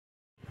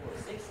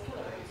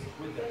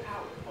with the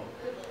power of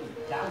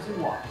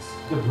 50,000 watts.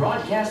 The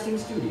broadcasting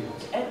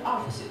studios and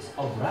offices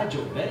of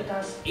Radio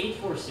Veritas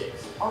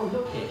 846 are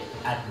located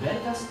at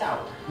Veritas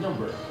Tower,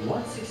 number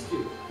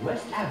 162,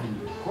 West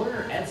Avenue,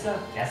 corner EDSA,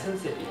 Quezon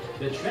City.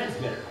 The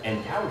transmitter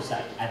and tower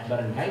site at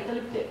Barangay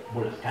Taliptip,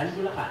 Bulacan,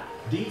 Bulacan.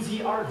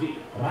 DZRV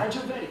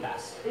Radio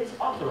Veritas is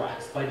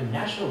authorized by the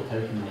National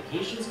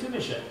Telecommunications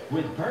Commission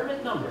with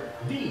permit number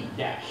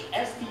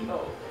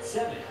V-STO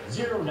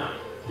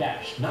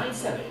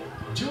 709-97.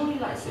 Duly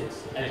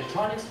licensed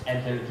electronics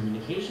and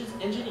telecommunications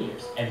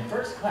engineers and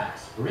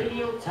first-class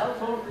radio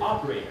telephone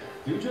operator.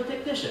 Studio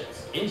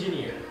technicians,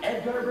 engineer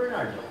Edgar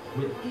Bernardo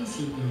with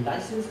ECE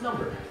license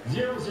number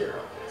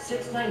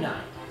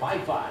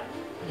 0069955.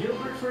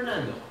 Gilbert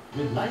Fernando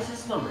with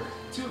license number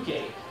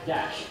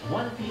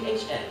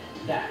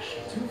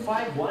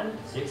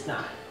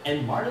 2K-1PHN-25169.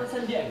 And Marlon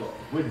San Diego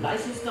with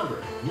license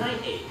number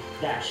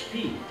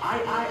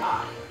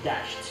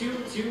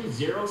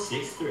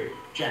 98-PIII-22063.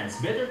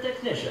 Transmitter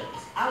technicians,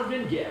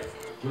 Alvin Gibb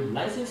with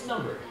license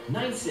number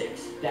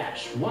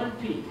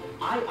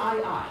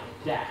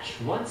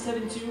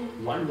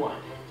 96-1PIII-17211.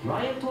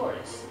 Ryan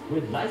Torres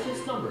with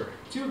license number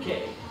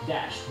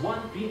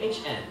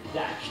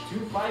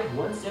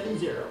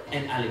 2K-1PHN-25170.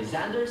 And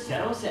Alexander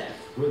Serosef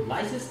with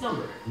license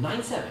number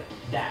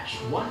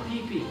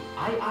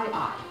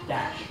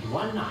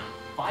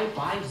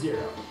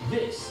 97-1PPIII-19550.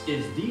 This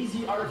is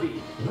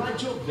DZRV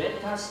Radio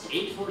Veritas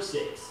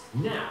 846.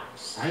 Now,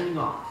 signing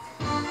off.